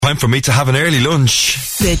Time for me to have an early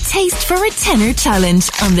lunch. The Taste for a Tenner Challenge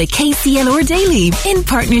on the KCLR Daily in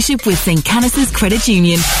partnership with St. Canice's Credit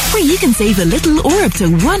Union, where you can save a little or up to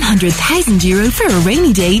 €100,000 for a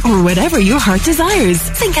rainy day or whatever your heart desires.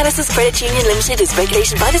 St. Canice's Credit Union Limited is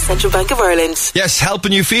regulated by the Central Bank of Ireland. Yes,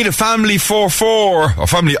 helping you feed a family of four for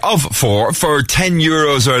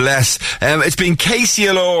 €10 or less. It's been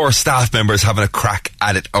KCLR staff members having a crack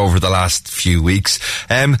at it over the last few weeks.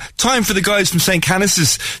 Time for the guys from St.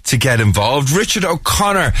 Canice's to get involved. Richard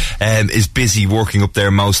O'Connor is busy working up there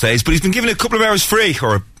most days, but he's been given a couple of hours free,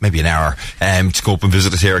 or maybe an hour, to go up and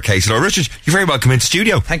visit us here at KCLR. Richard, you're very welcome into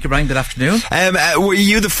studio. Thank you, Brian. Good afternoon. Were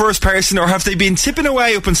you the first person, or have they been tipping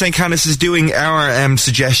away up in St. Canice's doing our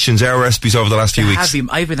suggestions, our recipes over the last few weeks?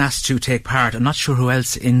 I've been asked to take part. I'm not sure who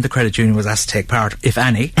else in the credit union was asked to take part, if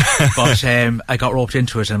any, but I got roped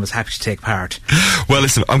into it and was happy to take part. Well,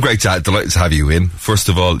 listen, I'm delighted to have you in. First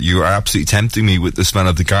of all, you are absolutely tempting me with the smell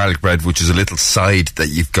of the garlic bread, which is a little side that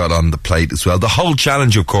you've got on the plate as well. The whole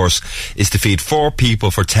challenge, of course, is to feed 4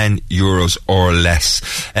 people for €10 or less.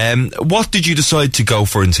 What did you decide to go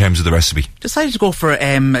for in terms of the recipe? Decided to go for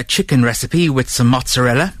a chicken recipe with some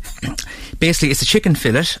mozzarella. Basically, it's a chicken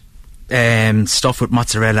fillet stuffed with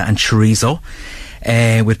mozzarella and chorizo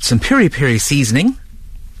with some peri-peri seasoning.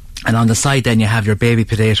 And on the side then you have your baby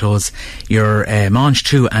potatoes, your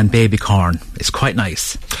mangetout and baby corn. It's quite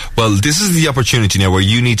nice. Well, this is the opportunity now where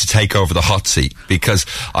you need to take over the hot seat, because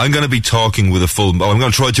I'm going to be talking with I'm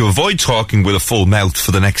going to try to avoid talking with a full mouth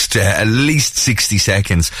for the next at least 60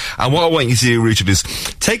 seconds. And what I want you to do, Richard, is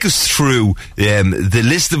take us through the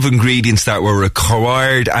list of ingredients that were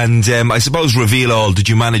required, and I suppose reveal all. Did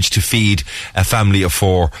you manage to feed a family of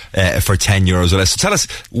 4 for €10 or less? So tell us,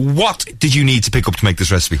 what did you need to pick up to make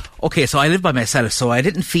this recipe? Okay, so I live by myself, so I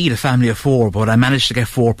didn't feed a family of 4, but I managed to get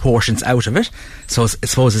 4 portions out of it. So I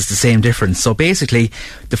suppose it's the same difference. So basically,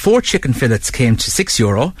 the 4 chicken fillets came to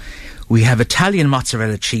 €6. We have Italian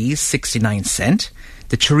mozzarella cheese, 69 cents.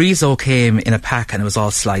 The chorizo came in a pack and it was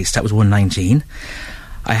all sliced. That was $1.19.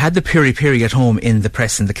 I had the peri-peri at home in the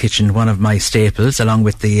press in the kitchen, one of my staples, along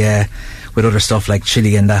with the with other stuff like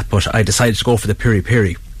chili and that. But I decided to go for the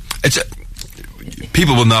peri-peri.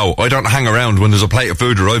 People will know I don't hang around when there's a plate of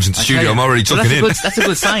food arrives in the studio. I'm already tucking in. That's a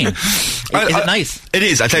good sign. Is it nice? It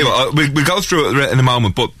is. I tell you what, we'll go through it in a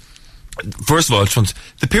moment, but first of all,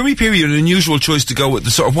 the peri-peri, an unusual choice to go with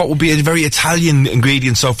the sort of what would be a very Italian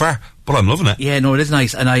ingredient so far, but I'm loving it. Yeah, no, it is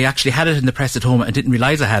nice, and I actually had it in the press at home and didn't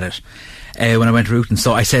realise I had it when I went rooting.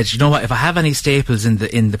 So I said, you know what, if I have any staples in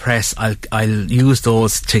the press, I'll use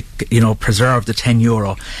those to preserve the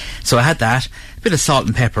 €10. So I had that, a bit of salt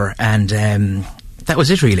and pepper, and that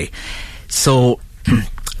was it really. So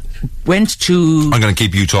went to... I'm going to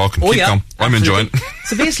keep you talking. Keep going. I'm enjoying.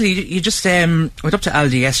 So basically, you just went up to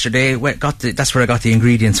Aldi yesterday. That's where I got the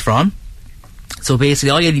ingredients from. So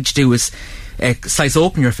basically, all you need to do is slice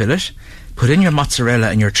open your fillet, put in your mozzarella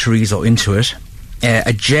and your chorizo into it,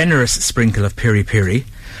 a generous sprinkle of peri-peri,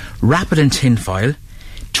 wrap it in tin foil,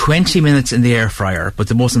 20 minutes in the air fryer. But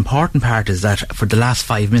the most important part is that for the last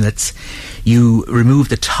 5 minutes, you remove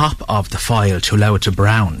the top of the foil to allow it to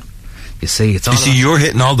brown. You see, you're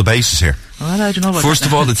hitting all the bases here. Well, I don't know about First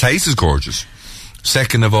of all, the taste is gorgeous.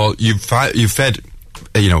 Second of all, you've fed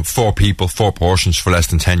 4 people 4 portions for less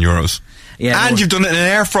than €10. Yeah, and you've done it in an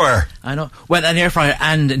air fryer. I know. Well, an air fryer,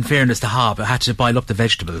 and in fairness to Hob, I had to boil up the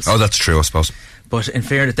vegetables. Oh, that's true, I suppose. But in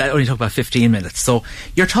fairness, that only took about 15 minutes. So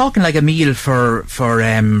you're talking like a meal for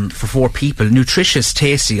 4 people. Nutritious,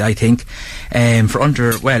 tasty, I think. For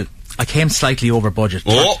under, well, I came slightly over budget.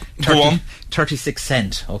 Go on. 36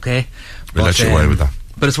 cents, okay? We'll let you away with that.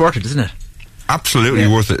 But it's worth it, isn't it? Absolutely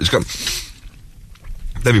worth it. It's got...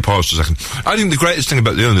 Let me pause for a second. I think the greatest thing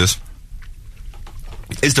about doing this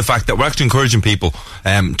is the fact that we're actually encouraging people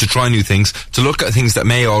to try new things, to look at things that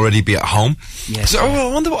may already be at home. Yes. So,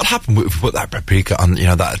 I wonder what happened if we put that paprika on,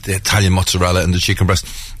 the Italian mozzarella and the chicken breast.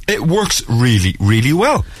 It works really, really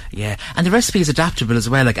well. Yeah, and the recipe is adaptable as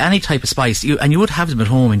well, like any type of spice. You would have them at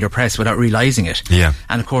home in your press without realising it. Yeah.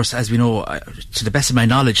 And of course, as we know, to the best of my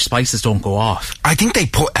knowledge, spices don't go off. I think they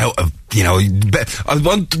put out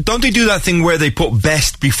don't they do that thing where they put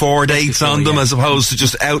best before dates on them, as opposed to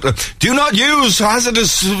just out do not use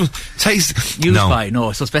hazardous taste.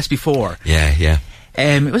 No, so it's best before. Yeah.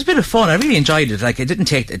 It was a bit of fun. I really enjoyed it. Like, it didn't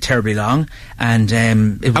take terribly long, and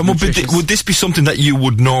it was would this be something that you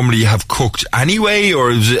would normally have cooked anyway,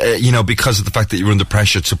 or is it, because of the fact that you were under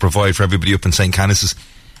pressure to provide for everybody up in St. Canice's?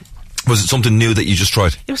 Was it something new that you just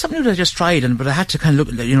tried? It was something new that I just tried, but I had to kind of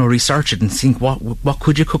look, research it and think what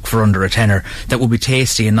could you cook for under a tenner that would be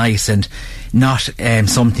tasty and nice and not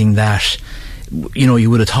something that you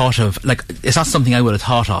would have thought of. Like, it's not something I would have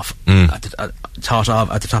thought of at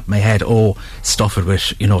the top of my head. Oh, stuff it with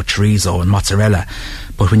chorizo and mozzarella.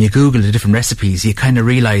 But when you Google the different recipes, you kind of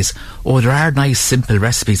realise, there are nice simple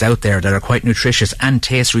recipes out there that are quite nutritious and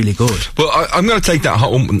taste really good. Well, I'm going to take that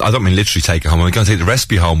home. I don't mean literally take it home. I'm going to take the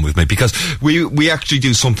recipe home with me, because we actually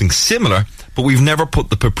do something similar, but we've never put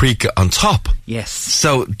the paprika on top. Yes.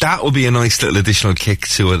 So that will be a nice little additional kick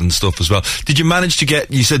to it and stuff as well. Did you manage to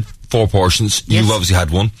get, you said 4 portions. Yes. You obviously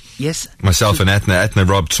had one. Yes. Myself and Etna. Etna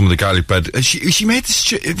robbed some of the garlic bread. She made the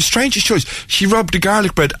strangest choice. She robbed the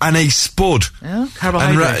garlic bread and a spud. Yeah,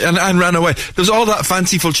 carbohydrate. And ran away. There was all that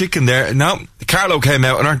fanciful chicken there. Now, Carlo came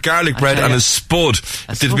out and our garlic bread and a spud.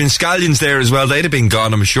 If there'd been scallions there as well, they'd have been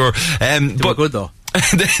gone, I'm sure. They were good though.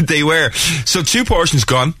 They were. So 2 portions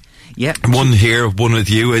gone. Yeah. One here, one with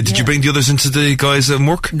you. Did you bring the others into the guys'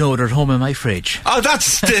 work? No, they're at home in my fridge. Oh,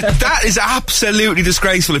 that is absolutely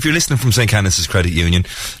disgraceful. If you're listening from St. Canice's Credit Union,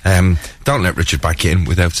 don't let Richard back in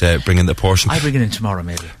without bringing the portion. I'll bring it in tomorrow,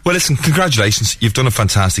 maybe. Well, listen, congratulations. You've done a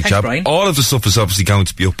fantastic job. Brian. All of the stuff is obviously going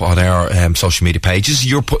to be up on our social media pages.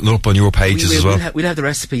 You're putting it up on your pages as well. We'll have the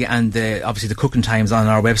recipe and obviously the cooking times on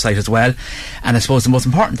our website as well. And I suppose the most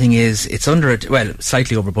important thing is it's under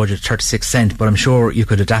slightly over budget, 36 cents, but I'm sure you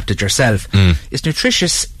could adapt it yourself. It's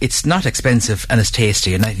nutritious, it's not expensive, and it's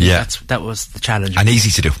tasty. And I think that was the challenge. And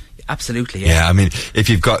easy to do. Absolutely, yeah. I mean, if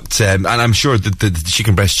you've got, and I'm sure that the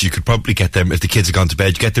chicken breasts, you could probably get them, if the kids have gone to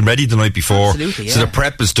bed, you get them ready the night before. Absolutely, yeah. So the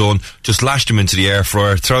prep is done, just lash them into the air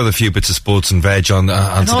fryer, throw the few bits of spuds and veg onto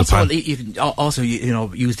the pan. You can also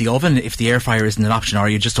use the oven if the air fryer isn't an option, or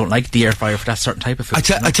you just don't like the air fryer for that certain type of food.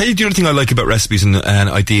 I tell you the other thing I like about recipes and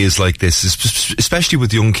ideas like this is, especially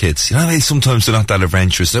with young kids, sometimes they're not that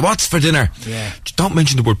adventurous. Say, what's for dinner? Yeah. Don't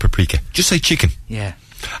mention the word paprika, just say chicken. Yeah.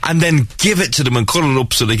 And then give it to them and cut it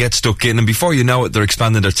up so they get stuck in, and before you know it, they're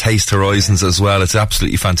expanding their taste horizons as well. It's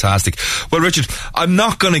absolutely fantastic. Well, Richard, I'm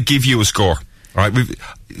not going to give you a score. All right, do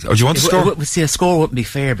you want a score? See, a score wouldn't be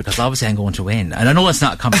fair, because obviously I'm going to win, and I know it's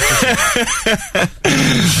not a competition.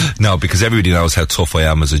 No, because everybody knows how tough I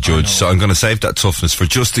am as a judge, so I'm going to save that toughness for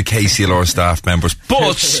just the KCLR staff members.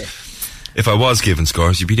 But if I was giving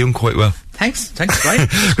scores, you'd be doing quite well. Thanks, Brian.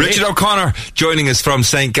 Richard O'Connor joining us from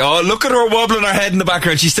St. Oh, look at her wobbling her head in the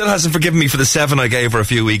background. She still hasn't forgiven me for the 7 I gave her a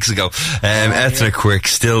few weeks ago. Ethnic Quirk,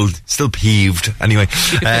 still peeved. Anyway,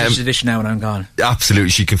 she can finish the dish now when I'm gone. Absolutely,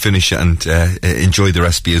 she can finish it and enjoy the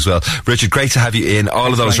recipe as well. Richard, great to have you in.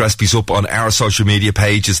 All of those recipes up on our social media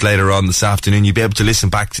pages later on this afternoon. You'll be able to listen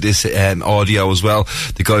back to this audio as well.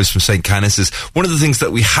 The guys from St. Canice's. One of the things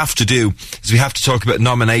that we have to do is we have to talk about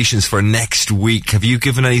nominations for next week. Have you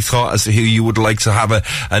given any thought as to who you would like to have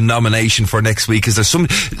a nomination for next week? Is there some?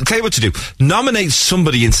 I'll tell you what to do. Nominate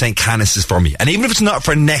somebody in St. Canice's for me, and even if it's not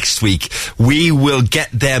for next week, we will get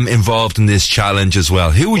them involved in this challenge as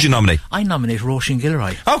well. Who would you nominate? I nominate Roisin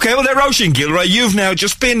Gilroy. Okay, well, Roisin Gilroy, you've now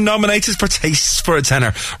just been nominated for Tastes for a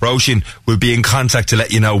Tenner. Roisin will be in contact to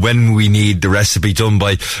let you know when we need the recipe done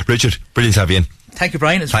by. Richard, brilliant to have you in. Thank you,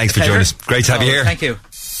 Brian. Thanks for joining us. Great to have you here. Thank you.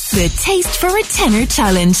 The Taste for a Tenner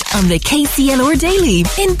Challenge on the KCLR Daily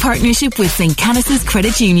in partnership with St. Canice's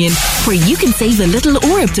Credit Union, where you can save a little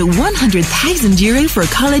or up to €100,000 for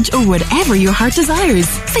college or whatever your heart desires.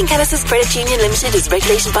 St. Canice's Credit Union Limited is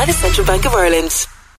regulated by the Central Bank of Ireland.